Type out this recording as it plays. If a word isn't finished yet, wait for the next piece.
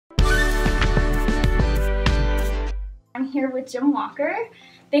here with Jim Walker.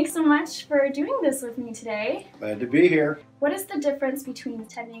 Thanks so much for doing this with me today. Glad to be here. What is the difference between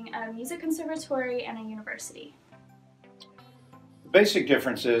attending a music conservatory and a university? The basic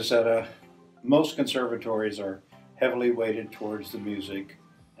difference is that most conservatories are heavily weighted towards the music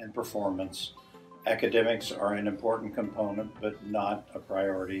and performance. Academics are an important component, but not a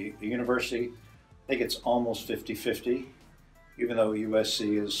priority. The university, I think it's almost 50-50, even though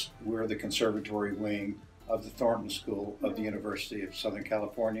USC we're the conservatory wing of the Thornton School of the University of Southern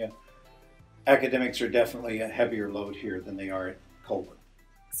California. Academics are definitely a heavier load here than they are at Colburn.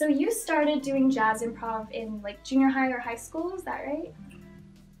 So you started doing jazz improv in like junior high or high school, is that right?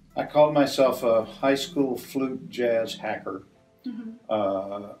 I called myself a high school flute jazz hacker.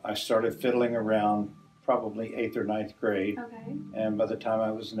 I started fiddling around probably 8th or 9th grade. Okay. And by the time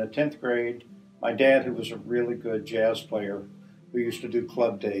I was in the 10th grade, my dad, who was a really good jazz player, who used to do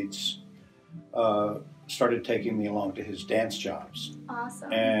club dates, started taking me along to his dance jobs.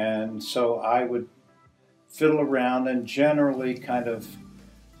 Awesome. And so I would fiddle around and generally kind of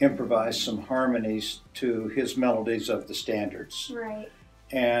improvise some harmonies to his melodies of the standards. Right.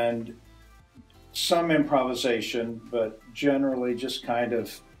 And some improvisation, but generally just kind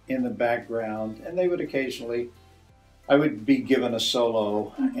of in the background. And they would occasionally, I would be given a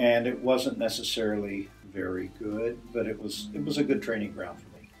solo, and it wasn't necessarily very good, but it was a good training ground for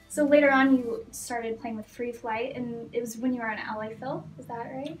me. So later on you started playing with Free Flight, and it was when you were on LA Phil, is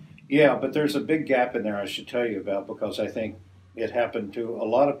that right? Yeah, but there's a big gap in there I should tell you about, because I think it happened to a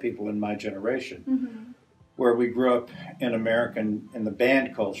lot of people in my generation. Where we grew up in in the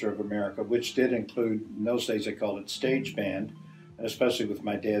band culture of America, which did include, in those days they called it stage band, and especially with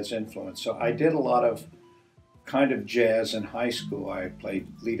my dad's influence. So I did a lot of kind of jazz in high school. I played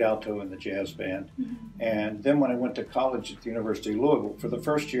lead alto in the jazz band. And then when I went to college at the University of Louisville, for the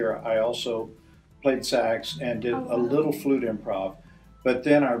first year I also played sax and did a little flute improv. But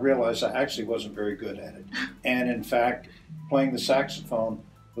then I realized I actually wasn't very good at it. And in fact, playing the saxophone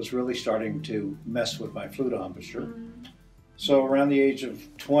was really starting to mess with my flute embouchure. So around the age of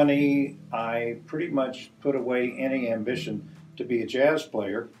 20, I pretty much put away any ambition to be a jazz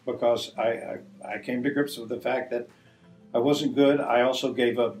player, because I came to grips with the fact that I wasn't good. I also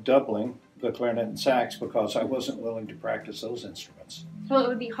gave up doubling the clarinet and sax because I wasn't willing to practice those instruments. Well, it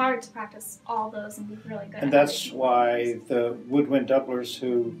would be hard to practice all those and be really good at And that's why the woodwind doublers,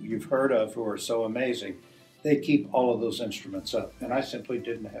 who you've heard of, who are so amazing, they keep all of those instruments up, and I simply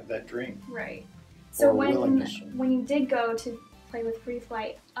didn't have that dream. Right. So willingness. when you did go to play with Free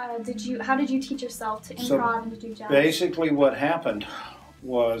Flight, how did you teach yourself to improv and to do jazz? Basically what happened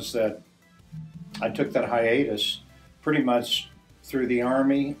was that I took that hiatus pretty much through the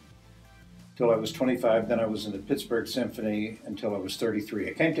Army till I was 25. Then I was in the Pittsburgh Symphony until I was 33.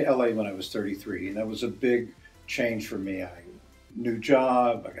 I came to LA when I was 33, and that was a big change for me. New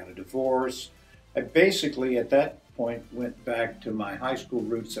job, I got a divorce. I basically, at that point, went back to my high school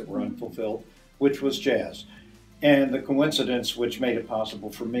roots that were unfulfilled, which was jazz. And the coincidence which made it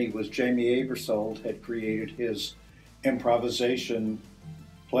possible for me was Jamie Aebersold had created his improvisation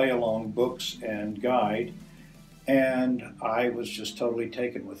play-along books and guide, and I was just totally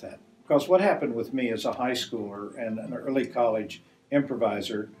taken with that. Because what happened with me as a high schooler and an early college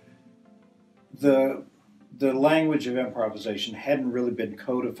improviser, the language of improvisation hadn't really been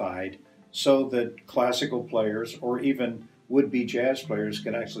codified so that classical players or even would-be jazz players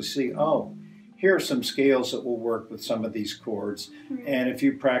could actually see, oh, here are some scales that will work with some of these chords. And if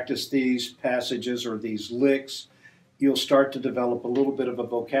you practice these passages or these licks, you'll start to develop a little bit of a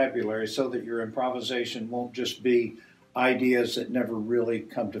vocabulary so that your improvisation won't just be ideas that never really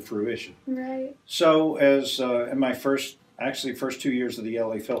come to fruition. Right. So as in my first 2 years of the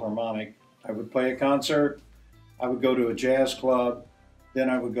LA Philharmonic, I would play a concert, I would go to a jazz club, then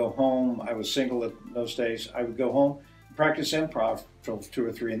I would go home. I was single in those days. I would go home and practice improv till 2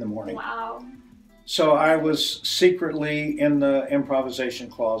 or 3 in the morning. Wow. So I was secretly in the improvisation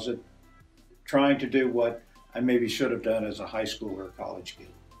closet trying to do what I maybe should have done as a high school or college kid.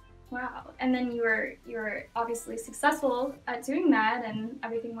 Wow. And then you were obviously successful at doing that, and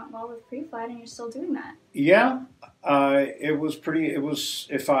everything went well with Free Flight, and you're still doing that. Yeah.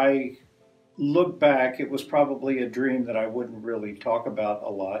 If I look back, it was probably a dream that I wouldn't really talk about a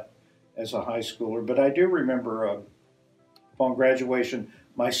lot as a high schooler. But I do remember upon graduation,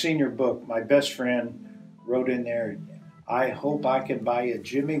 my senior book, my best friend wrote in there, "I hope I can buy a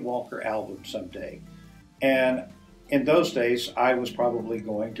Jimmy Walker album someday." And in those days, I was probably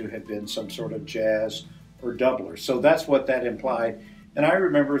going to have been some sort of jazz or doubler. So that's what that implied. And I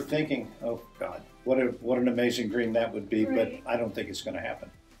remember thinking, oh God, what an amazing dream that would be, right. But I don't think it's going to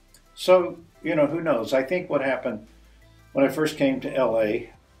happen. So, who knows? I think what happened When I first came to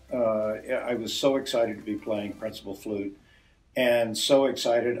LA, I was so excited to be playing principal flute and so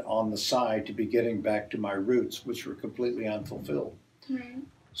excited on the side to be getting back to my roots, which were completely unfulfilled. Right.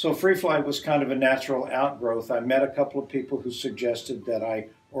 So free flight was kind of a natural outgrowth. I met a couple of people who suggested that I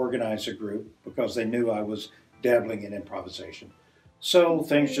organize a group because they knew I was dabbling in improvisation. So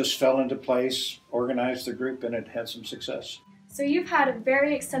things just fell into place, organized the group, and it had some success. So you've had a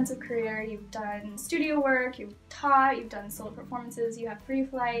very extensive career. You've done studio work, you've taught, you've done solo performances, you have free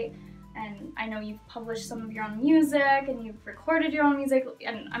flight, and I know you've published some of your own music, and you've recorded your own music,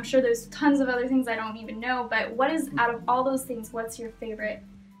 and I'm sure there's tons of other things I don't even know, but what is, out of all those things, what's your favorite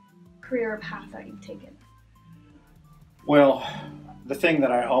career path that you've taken? Well, the thing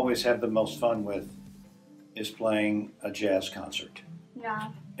that I always have the most fun with is playing a jazz concert. Yeah.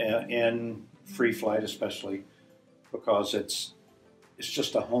 In free flight especially, because it's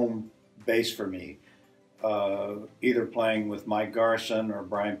just a home base for me. Either playing with Mike Garson or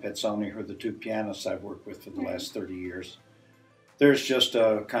Brian Pezzoni, who are the two pianists I've worked with for the last 30 years. There's just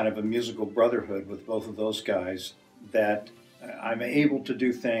a kind of a musical brotherhood with both of those guys that I'm able to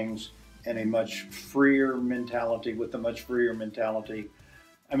do things in a much freer mentality, with a much freer mentality.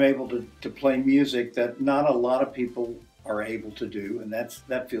 I'm able to play music that not a lot of people are able to do, and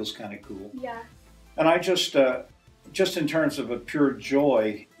that feels kind of cool. Yeah. And I just in terms of a pure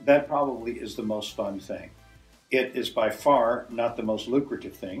joy, that probably is the most fun thing. It is by far not the most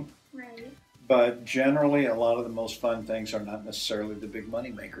lucrative thing, Right. but generally a lot of the most fun things are not necessarily the big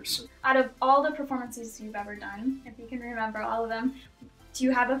money makers. Out of all the performances you've ever done, if you can remember all of them, do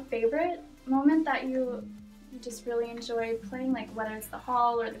you have a favorite moment that you just really enjoy playing, like whether it's the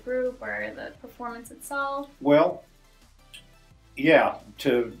hall or the group or the performance itself? Well, yeah,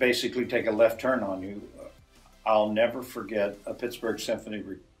 to basically take a left turn on you, I'll never forget a Pittsburgh Symphony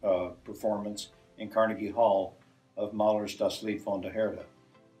performance in Carnegie Hall of Mahler's Das Lied von der Herde.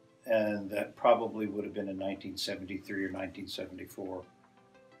 And that probably would have been in 1973 or 1974,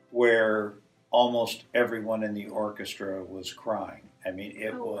 where almost everyone in the orchestra was crying. I mean,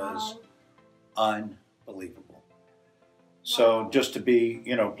 it was unbelievable. So just to be,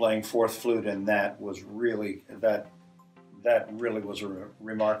 playing fourth flute in that was really, that really was a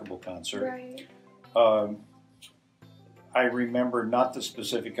remarkable concert. Right. I remember not the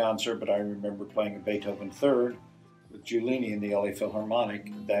specific concert, but I remember playing a Beethoven Third with Giulini in the LA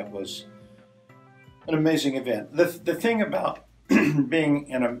Philharmonic. That was an amazing event. The thing about being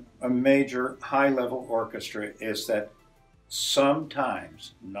in a major high-level orchestra is that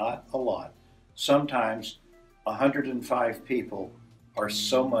sometimes, not a lot, sometimes 105 people are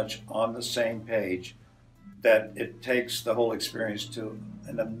so much on the same page that it takes the whole experience to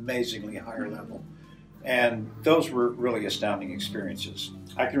an amazingly higher level. And those were really astounding experiences.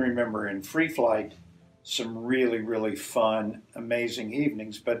 I can remember in free flight some really, really fun, amazing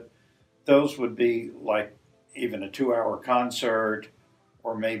evenings, but those would be like even a 2-hour concert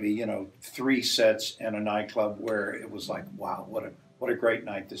or maybe, 3 sets in a nightclub where it was like, wow, what a great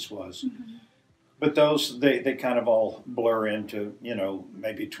night this was. Mm-hmm. But those, they kind of all blur into,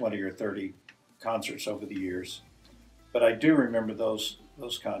 maybe 20 or 30 concerts over the years. But I do remember those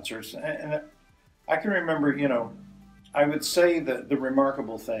concerts. And I can remember, I would say that the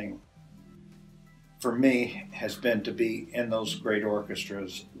remarkable thing for me has been to be in those great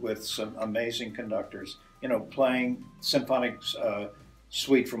orchestras with some amazing conductors, playing symphonic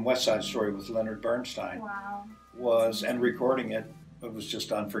suite from West Side Story with Leonard Bernstein. Wow. And recording it was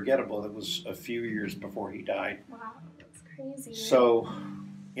just unforgettable. It was a few years before he died. Wow, that's crazy. So,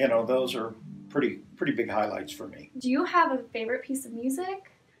 those are pretty big highlights for me. Do you have a favorite piece of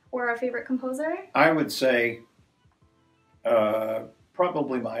music or a favorite composer? I would say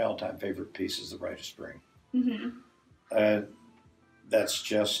probably my all-time favorite piece is The Rite of Spring. Mm-hmm. That's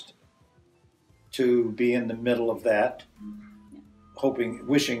just to be in the middle of that,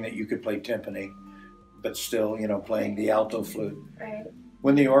 wishing that you could play timpani, but still, playing the alto flute. Right.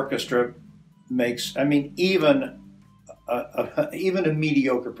 When the orchestra makes, even a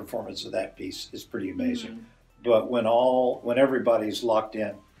mediocre performance of that piece is pretty amazing. Mm-hmm. But when everybody's locked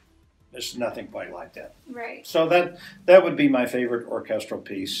in, there's nothing quite like that. Right. So that would be my favorite orchestral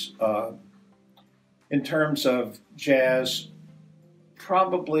piece. In terms of jazz,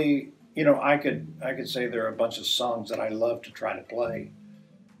 probably, I could say there are a bunch of songs that I love to try to play,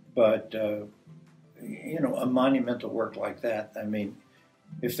 but a monumental work like that,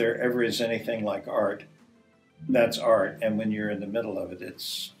 if there ever is anything like art, that's art, and when you're in the middle of it,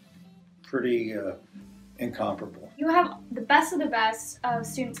 it's pretty incomparable. You have the best of the best of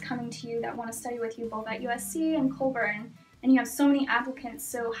students coming to you that want to study with you both at USC and Colburn, and you have so many applicants,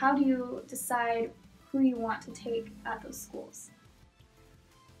 so how do you decide who you want to take at those schools?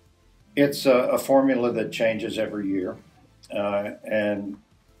 It's a formula that changes every year, and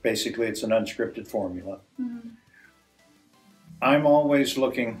basically it's an unscripted formula. Mm-hmm. I'm always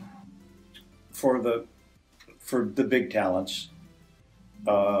looking for the big talents.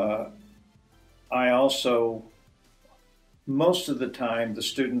 I also, most of the time, the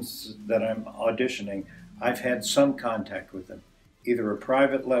students that I'm auditioning, I've had some contact with them, either a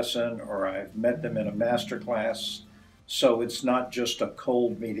private lesson or I've met them in a Masterclass. So it's not just a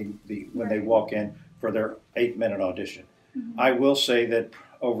cold meeting when they walk in for their 8-minute audition. Mm-hmm. I will say that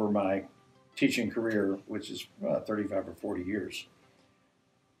over my teaching career, which is 35 or 40 years,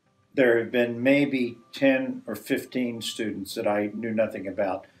 there have been maybe 10 or 15 students that I knew nothing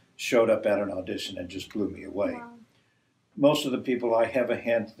about showed up at an audition and just blew me away. Wow. Most of the people, I have a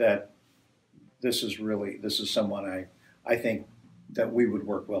hint that this is someone I think that we would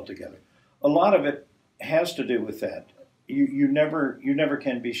work well together. A lot of it has to do with that. You never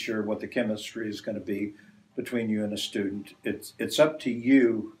can be sure what the chemistry is going to be between you and a student. It's up to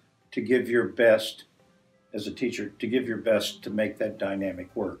you to give your best as a teacher, to give your best to make that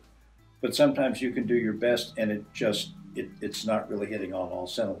dynamic work. But sometimes you can do your best and it's not really hitting on all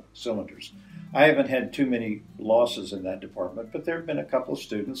cylinders. I haven't had too many losses in that department, but there have been a couple of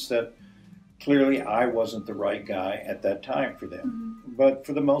students that clearly I wasn't the right guy at that time for them. Mm-hmm. But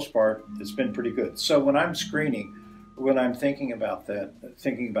for the most part, it's been pretty good. So when I'm screening, when I'm thinking about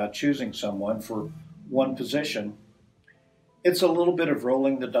choosing someone for one position, it's a little bit of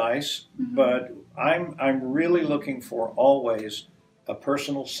rolling the dice, mm-hmm. but I'm really looking for always a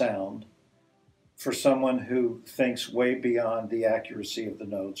personal sound for someone who thinks way beyond the accuracy of the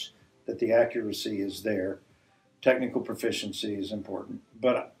notes, that the accuracy is there. Technical proficiency is important,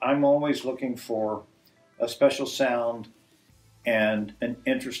 but I'm always looking for a special sound and an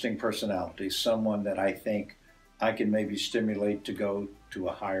interesting personality, someone that I think I can maybe stimulate to go to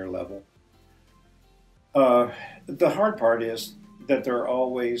a higher level. The hard part is that there are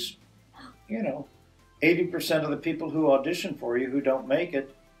always, 80% of the people who audition for you who don't make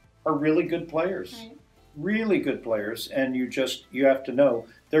it are really good players. Right. Really good players, and you have to know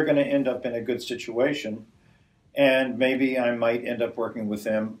they're going to end up in a good situation, and maybe I might end up working with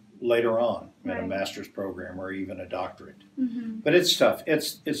them later on in a master's program or even a doctorate. Mm-hmm. But it's tough.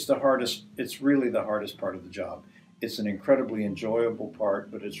 It's the hardest. It's really the hardest part of the job. It's an incredibly enjoyable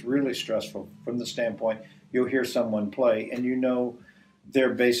part, but it's really stressful from the standpoint you'll hear someone play and they're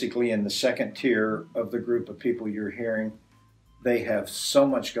basically in the second tier of the group of people you're hearing. They have so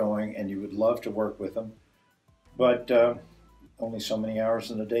much going and you would love to work with them, but only so many hours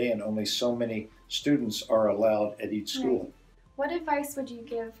in a day and only so many students are allowed at each school. Right. What advice would you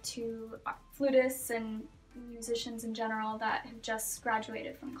give to flutists and musicians in general that have just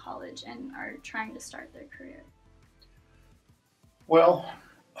graduated from college and are trying to start their career? Well,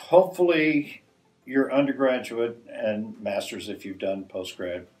 hopefully your undergraduate and master's, if you've done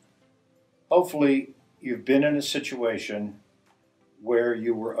postgrad, hopefully you've been in a situation where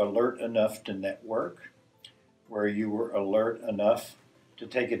you were alert enough to network, where you were alert enough to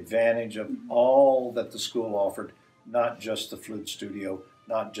take advantage of all that the school offered, not just the flute studio,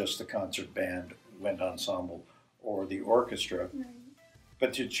 not just the concert band, wind ensemble, or the orchestra,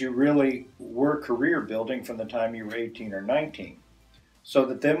 but that you really were career building from the time you were 18 or 19. So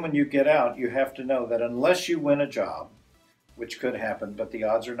that then when you get out, you have to know that unless you win a job, which could happen, but the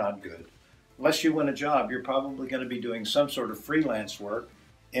odds are not good, unless you win a job, you're probably going to be doing some sort of freelance work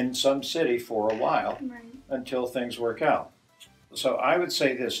in some city for a while until things work out. So I would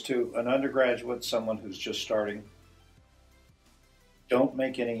say this to an undergraduate, someone who's just starting: don't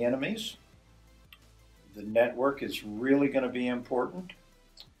make any enemies. The network is really going to be important.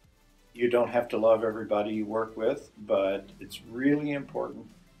 You don't have to love everybody you work with, but it's really important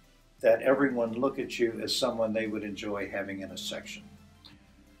that everyone look at you as someone they would enjoy having in a section.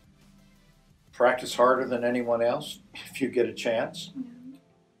 Practice harder than anyone else if you get a chance.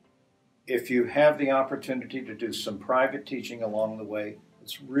 If you have the opportunity to do some private teaching along the way,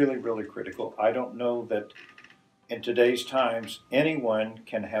 it's really, really critical. I don't know that in today's times anyone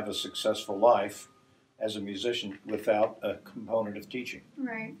can have a successful life as a musician without a component of teaching.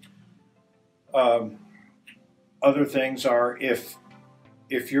 Right. Other things are if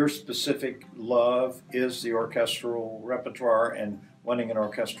your specific love is the orchestral repertoire and wanting an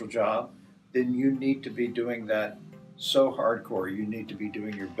orchestral job, then you need to be doing that so hardcore. You need to be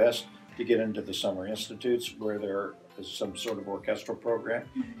doing your best to get into the summer institutes where there is some sort of orchestral program.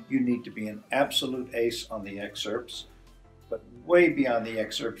 You need to be an absolute ace on the excerpts, but way beyond the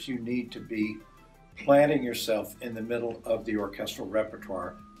excerpts, you need to be planting yourself in the middle of the orchestral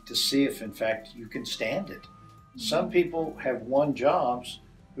repertoire to see if in fact you can stand it. Some people have won jobs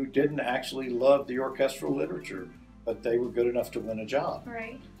who didn't actually love the orchestral literature, but they were good enough to win a job.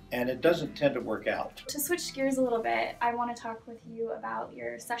 Right. And it doesn't tend to work out. To switch gears a little bit, I want to talk with you about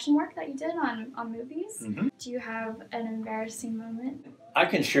your session work that you did on movies. Mm-hmm. Do you have an embarrassing moment? I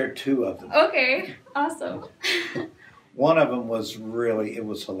can share two of them. Okay, awesome. One of them was really, it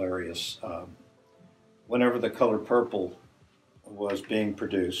was hilarious. Whenever The Color Purple was being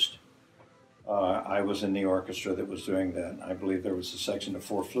produced, I was in the orchestra that was doing that. I believe there was a section of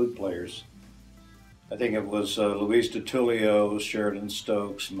 4 flute players. I think it was Luis DiTullio, Sheridan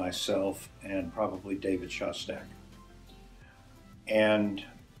Stokes, myself, and probably David Shostak. And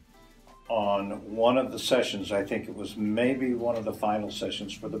on one of the sessions, I think it was maybe one of the final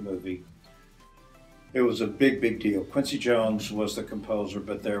sessions for the movie, it was a big deal. Quincy Jones was the composer,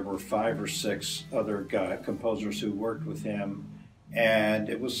 but there were 5 or 6 other composers who worked with him. And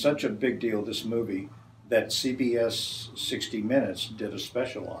it was such a big deal, this movie, that CBS 60 Minutes did a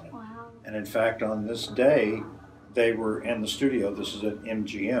special on it. Wow. And in fact, on this day, they were in the studio. This is at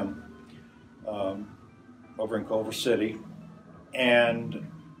MGM over in Culver City. And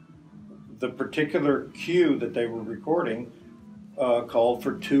the particular cue that they were recording called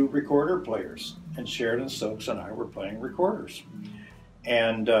for 2 recorder players. And Sheridan Stokes and I were playing recorders.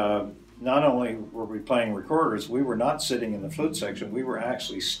 And not only were we playing recorders, we were not sitting in the flute section. We were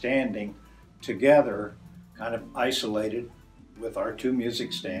actually standing together, kind of isolated with our 2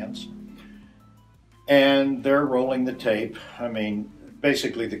 music stands. And they're rolling the tape. I mean,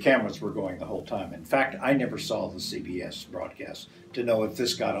 basically the cameras were going the whole time. In fact, I never saw the CBS broadcast to know if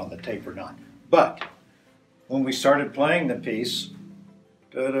this got on the tape or not. But when we started playing the piece,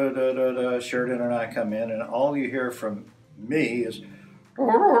 Sheridan and I come in, and all you hear from me is,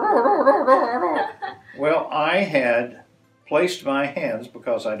 well, I had placed my hands,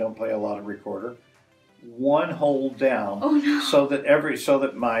 because I don't play a lot of recorder, one hole down, so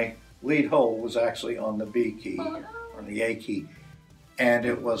that my lead hole was actually on the B key, or the A key. And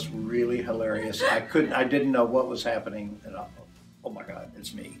it was really hilarious. I didn't know what was happening, and oh my God,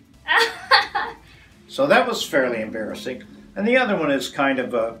 it's me. So that was fairly embarrassing. And the other one is kind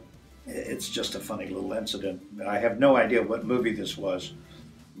of it's just a funny little incident. I have no idea what movie this was,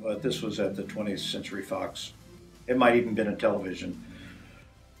 but this was at the 20th Century Fox. It might even been a television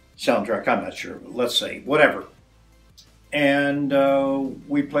soundtrack, I'm not sure. Let's say, whatever. And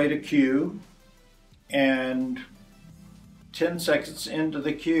we played a cue, and 10 seconds into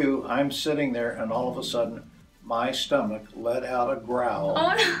the cue, I'm sitting there, and all of a sudden, my stomach let out a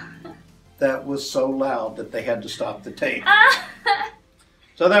growl that was so loud that they had to stop the tape.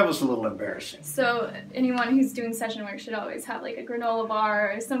 So that was a little embarrassing. So anyone who's doing session work should always have like a granola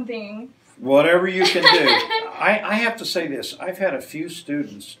bar or something. Whatever you can do. I have to say this. I've had a few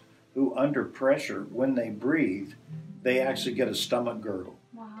students who, under pressure, when they breathe, they actually get a stomach gurgle.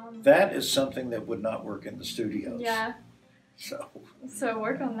 Wow. That is something that would not work in the studios. Yeah. So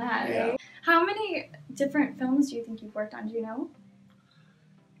work on that, yeah. Right? How many different films do you think you've worked on? Do you know?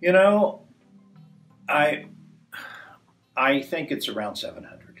 You know, I think it's around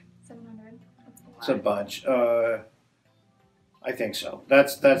 700. 700. That's a lot. It's a bunch. I think so.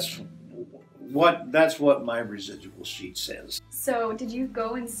 That's what my residual sheet says. So did you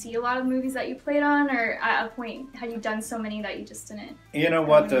go and see a lot of movies that you played on, or at a point had you done so many that you just didn't? You know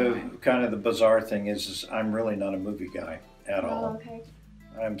what the kind of the bizarre thing is I'm really not a movie guy at all. Okay.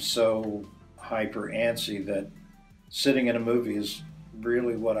 I'm so hyper antsy that sitting in a movie is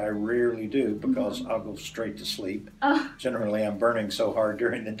really what I rarely do, because I'll go straight to sleep. Generally, I'm burning so hard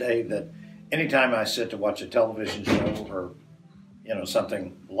during the day that anytime I sit to watch a television show or, you know,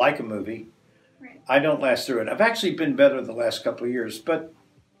 something like a movie, right, I don't last through it. I've actually been better the last couple of years, but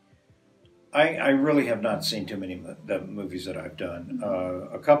I really have not seen too many the movies that I've done.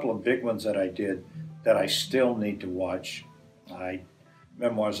 A couple of big ones that I did that I still need to watch.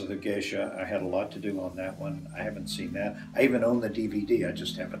 Memoirs of the Geisha, I had a lot to do on that one. I haven't seen that. I even own the DVD, I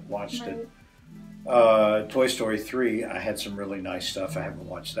just haven't watched it. Toy Story 3, I had some really nice stuff. I haven't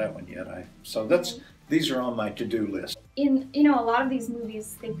watched that one yet. These are on my to-do list. In a lot of these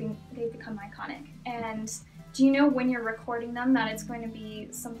movies, they've become iconic. And do you know when you're recording them that it's going to be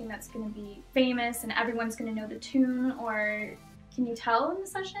something that's going to be famous and everyone's going to know the tune, or can you tell in the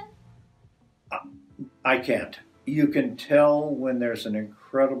session? I can't. You can tell when there's an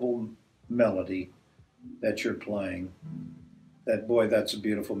incredible melody that you're playing, that, boy, that's a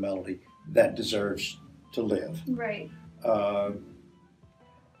beautiful melody, that deserves to live. Right. But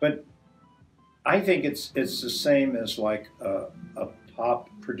I think it's the same as like a pop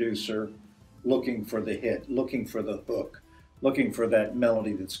producer looking for the hit, looking for the hook, looking for that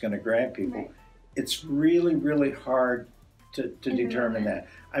melody that's going to grab people. Right. It's really, really hard to determine that.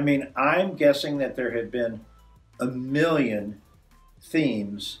 I mean, I'm guessing that there have been a million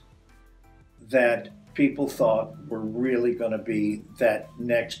themes that people thought were really going to be that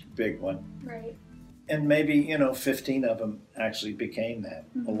next big one. Right. And maybe, 15 of them actually became that.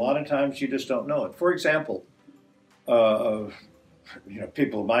 A lot of times you just don't know it. For example,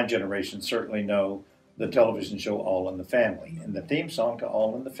 people of my generation certainly know the television show All in the Family. And the theme song to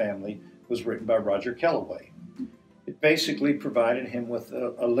All in the Family was written by Roger Kellaway. It basically provided him with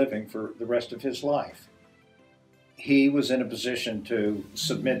a living for the rest of his life. He was in a position to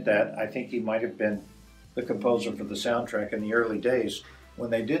submit that. I think he might have been the composer for the soundtrack in the early days when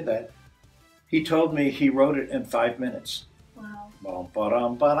they did that. He told me he wrote it in 5 minutes. Wow.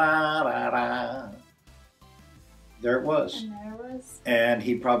 There it was. And there it was. And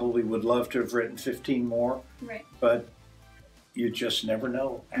he probably would love to have written 15 more. Right. But you just never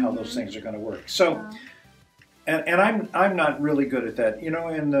know how those things are going to work. So, and I'm not really good at that.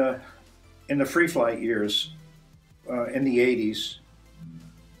 In the Free Flight years, in the 80s,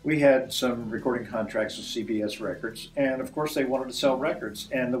 we had some recording contracts with CBS Records, and of course they wanted to sell records.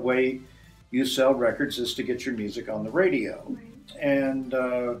 And the way you sell records is to get your music on the radio. Right. And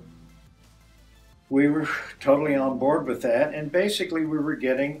we were totally on board with that. And basically we were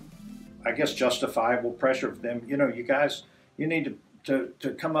getting, I guess, justifiable pressure from them. You guys, you need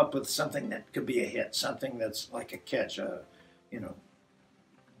to come up with something that could be a hit, something that's like a catch,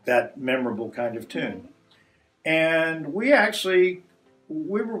 that memorable kind of tune. And we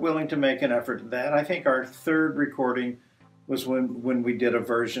were willing to make an effort at that. I think our third recording was when we did a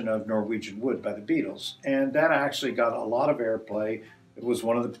version of Norwegian Wood by the Beatles. And that actually got a lot of airplay. It was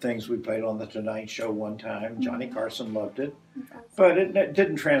one of the things we played on The Tonight Show one time. Johnny Carson loved it. But it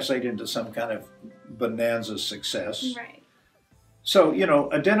didn't translate into some kind of bonanza success. Right. So,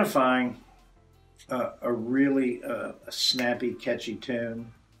 identifying a really snappy, catchy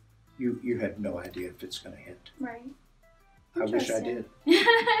tune, you have no idea if it's going to hit. Right. I wish I did.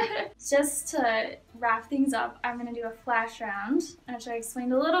 Just to wrap things up, I'm going to do a flash round, which I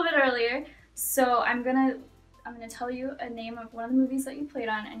explained a little bit earlier. So I'm gonna tell you a name of one of the movies that you played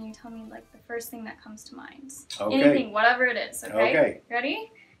on, and you tell me like the first thing that comes to mind. Okay. Anything, whatever it is, okay? Okay.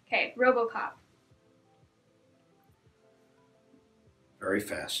 Ready? Okay, RoboCop. Very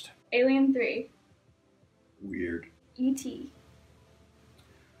fast. Alien 3. Weird. E.T.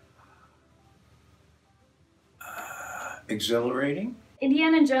 Exhilarating.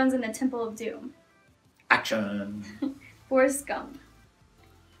 Indiana Jones and the Temple of Doom. Action. Forrest Gump.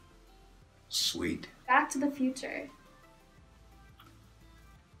 Sweet. Back to the Future.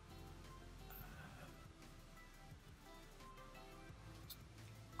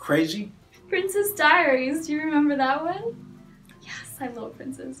 Crazy. Princess Diaries. Do you remember that one? Yes, I love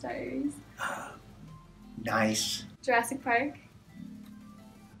Princess Diaries. Nice. Jurassic Park.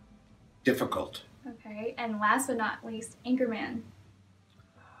 Difficult. Okay, and last but not least, Anchorman.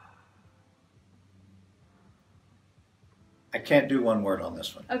 I can't do one word on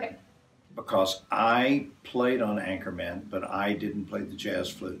this one. Okay. Because I played on Anchorman, but I didn't play the jazz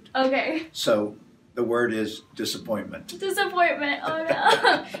flute. Okay. So the word is disappointment. Disappointment. Oh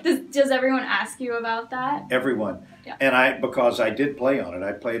no. Does everyone ask you about that? Everyone. Yeah. And because I did play on it,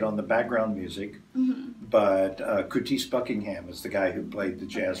 I played on the background music, but Curtis Buckingham is the guy who played the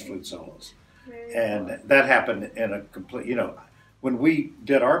jazz flute solos. And that happened in a complete, when we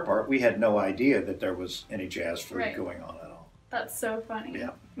did our part, we had no idea that there was any jazz flute going on at all. That's so funny.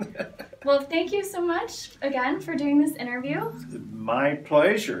 Yeah. Well, thank you so much again for doing this interview. My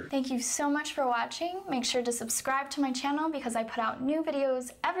pleasure. Thank you so much for watching. Make sure to subscribe to my channel because I put out new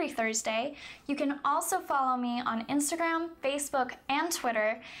videos every Thursday. You can also follow me on Instagram, Facebook, and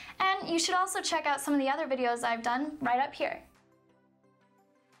Twitter. And you should also check out some of the other videos I've done right up here.